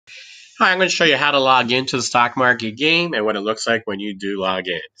Hi, I'm going to show you how to log into the stock market game and what it looks like when you do log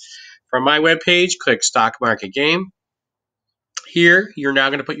in. From my webpage, click Stock Market Game. Here, you're now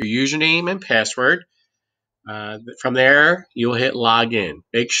going to put your username and password. From there, you'll hit Login.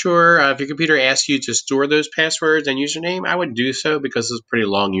 Make sure if your computer asks you to store those passwords and username, I would do so because it's a pretty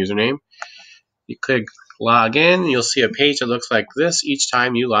long username. You click Log In, you'll see a page that looks like this each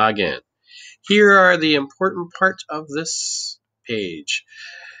time you log in. Here are the important parts of this page.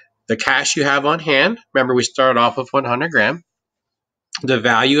 The cash you have on hand. Remember, we started off with 100 grand. The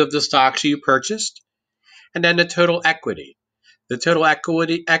value of the stocks you purchased, and then the total equity. The total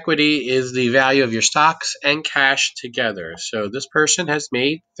equity is the value of your stocks and cash together. So this person has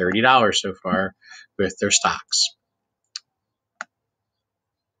made $30 so far with their stocks.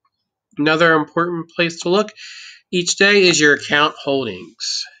 Another important place to look each day is your account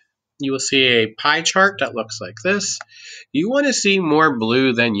holdings. You will see a pie chart that looks like this. You want to see more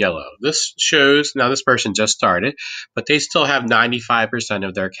blue than yellow. This shows, now this person just started, but they still have 95%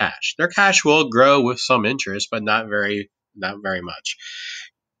 of their cash. Their cash will grow with some interest, but not very much.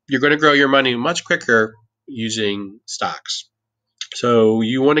 You're going to grow your money much quicker using stocks. So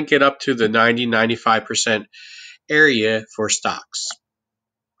you want to get up to the 95% area for stocks.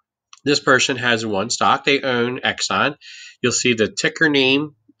 This person has one stock. They own Exxon. You'll see the ticker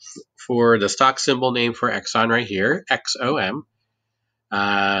name for the stock symbol name for Exxon right here, XOM.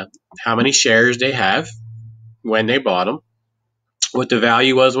 How many shares they have, when they bought them, what the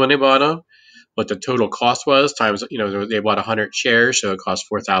value was when they bought them, what the total cost was times, they bought 100 shares, so it cost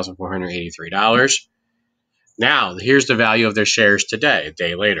 $4,483. Now, here's the value of their shares today, a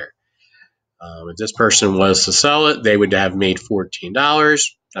day later. If this person was to sell it, they would have made $14.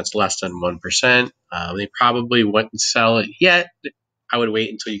 That's less than 1%. They probably wouldn't sell it yet. I would wait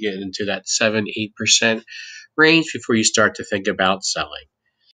until you get into that 7-8% range before you start to think about selling.